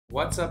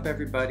What's up,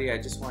 everybody? I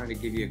just wanted to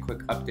give you a quick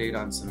update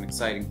on some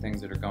exciting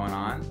things that are going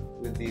on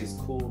with these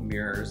cool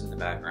mirrors in the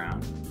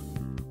background.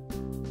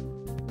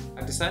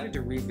 I've decided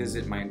to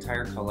revisit my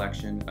entire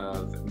collection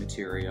of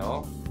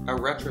material, a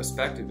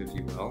retrospective if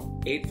you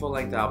will, 8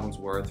 full-length albums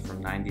worth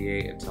from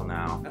 '98 until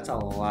now. That's a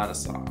lot of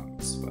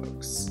songs,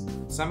 folks.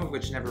 Some of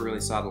which never really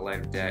saw the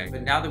light of day.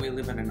 But now that we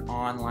live in an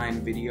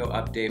online video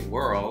update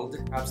world,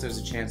 perhaps there's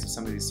a chance of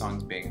some of these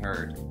songs being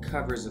heard.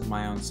 Covers of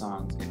my own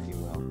songs, if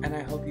you will. And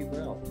I hope you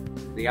will.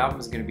 The album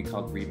is going to be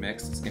called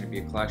Remixed. It's going to be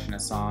a collection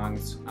of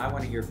songs. I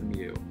want to hear from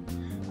you.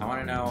 I want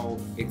to know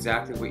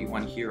exactly what you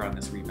want to hear on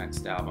this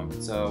remixed album.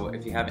 So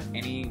if you have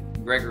any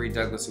Gregory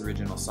Douglas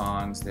original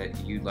songs that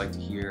you'd like to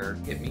hear,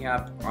 hit me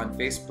up on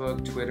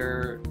Facebook,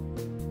 Twitter,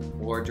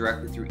 or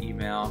directly through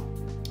email.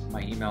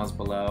 My email is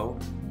below.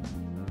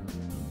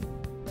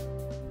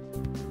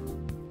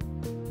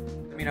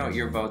 Let me know what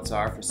your votes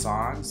are for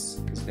songs,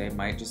 because they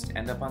might just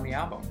end up on the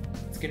album.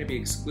 It's going to be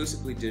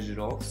exclusively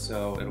digital,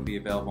 so it'll be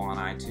available on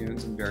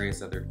iTunes and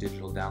various other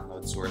digital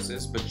download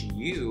sources, but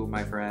you,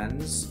 my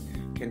friends,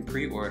 can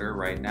pre-order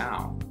right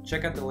now.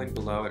 Check out the link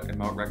below at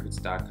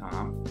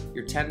emoterecords.com.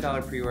 Your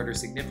 $10 pre-order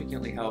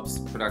significantly helps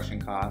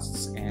production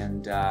costs,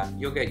 and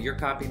you'll get your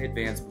copy in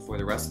advance before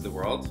the rest of the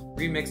world.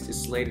 Remixed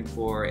is slated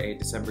for a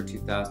December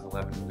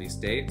 2011 release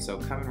date, so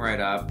coming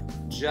right up,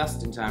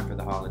 just in time for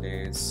the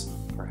holidays.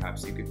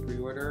 Perhaps you could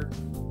pre-order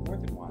more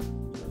than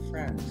one for a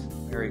friend.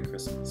 Merry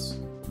Christmas.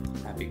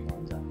 Happy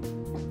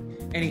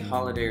Kwanzaa. Any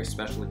holiday or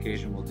special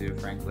occasion will do,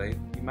 frankly.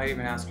 You might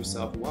even ask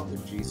yourself, what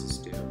would Jesus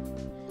do?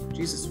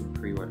 Jesus would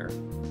pre-order.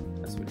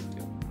 That's what he'd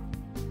do.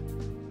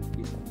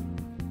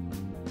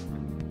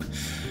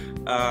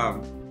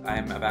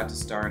 I'm about to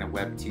star in a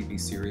web TV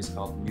series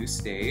called New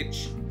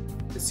Stage.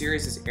 The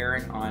series is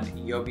airing on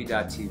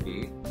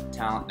yobi.tv,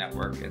 Talent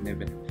Network, and they've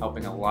been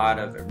helping a lot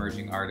of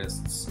emerging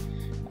artists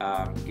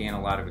gain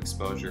a lot of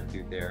exposure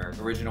through their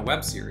original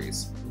web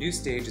series. New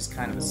Stage is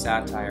kind of a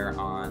satire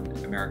on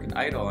American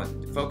Idol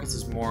and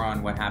focuses more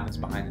on what happens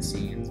behind the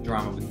scenes,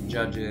 drama with the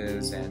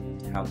judges,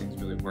 and how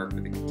things really work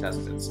with the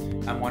contestants.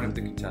 I'm one of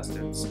the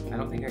contestants. I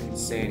don't think I can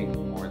say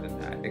anything more than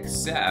that,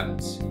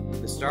 except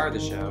the star of the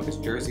show is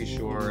Jersey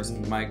Shore's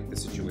Mike the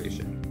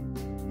Situation.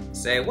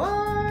 Say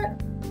what?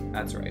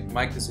 That's right,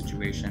 Mike the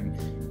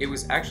Situation. It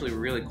was actually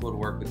really cool to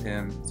work with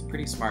him. He's a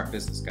pretty smart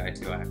business guy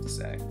too, I have to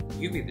say.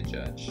 You be the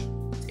judge.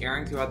 It's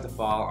airing throughout the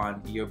fall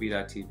on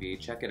yobi.tv.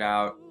 Check it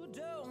out.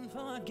 Don't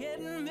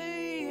forget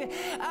me,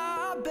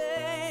 I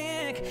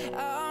beg,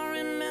 I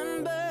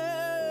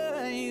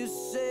remember you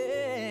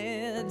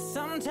said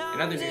sometimes.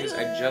 In other news,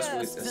 I just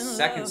released a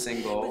second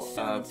single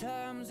of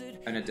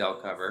an Adele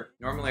cover.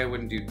 Normally I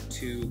wouldn't do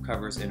 2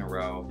 covers in a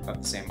row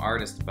of the same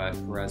artist, but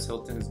Perez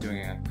Hilton is doing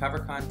a cover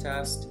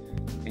contest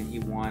and he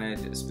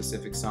wanted a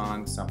specific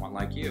song, Someone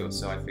Like You,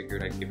 so I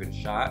figured I'd give it a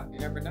shot. You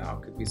never know,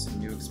 it could be some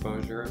new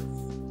exposure if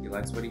he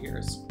likes what he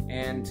hears.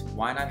 And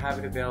why not have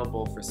it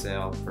available for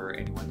sale for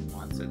anyone who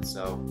wants it?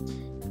 So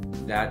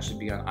that should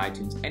be on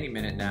iTunes any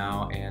minute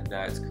now, and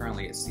it's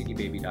currently at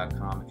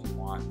cdbaby.com if you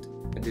want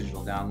a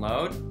digital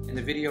download. And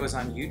the video is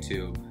on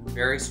YouTube.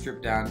 Very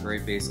stripped down, very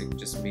basic,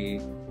 just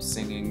me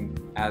singing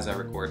as I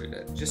recorded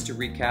it. Just to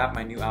recap,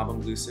 my new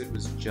album Lucid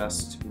was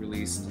just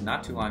released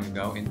not too long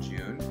ago in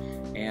June,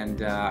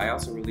 and I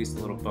also released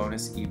a little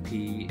bonus EP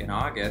in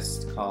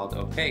August called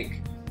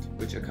Opaque,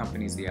 which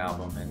accompanies the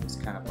album, and it's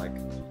kind of like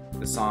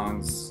the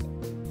songs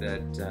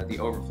that the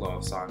overflow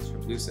of songs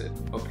from Lucid.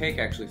 Opaque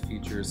actually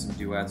features some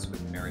duets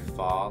with Mary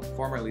Fall,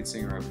 former lead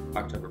singer of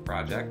October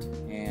Project,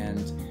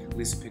 and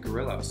Lisa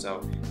Picarillo.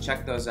 So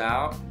check those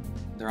out.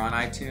 They're on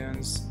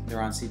iTunes, they're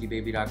on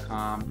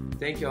cdbaby.com.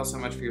 Thank you all so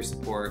much for your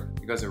support.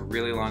 It goes a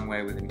really long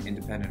way with an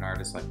independent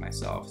artist like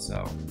myself.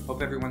 So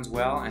hope everyone's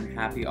well, and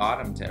happy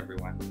autumn to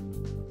everyone.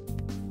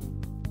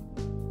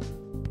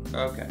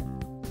 Okay.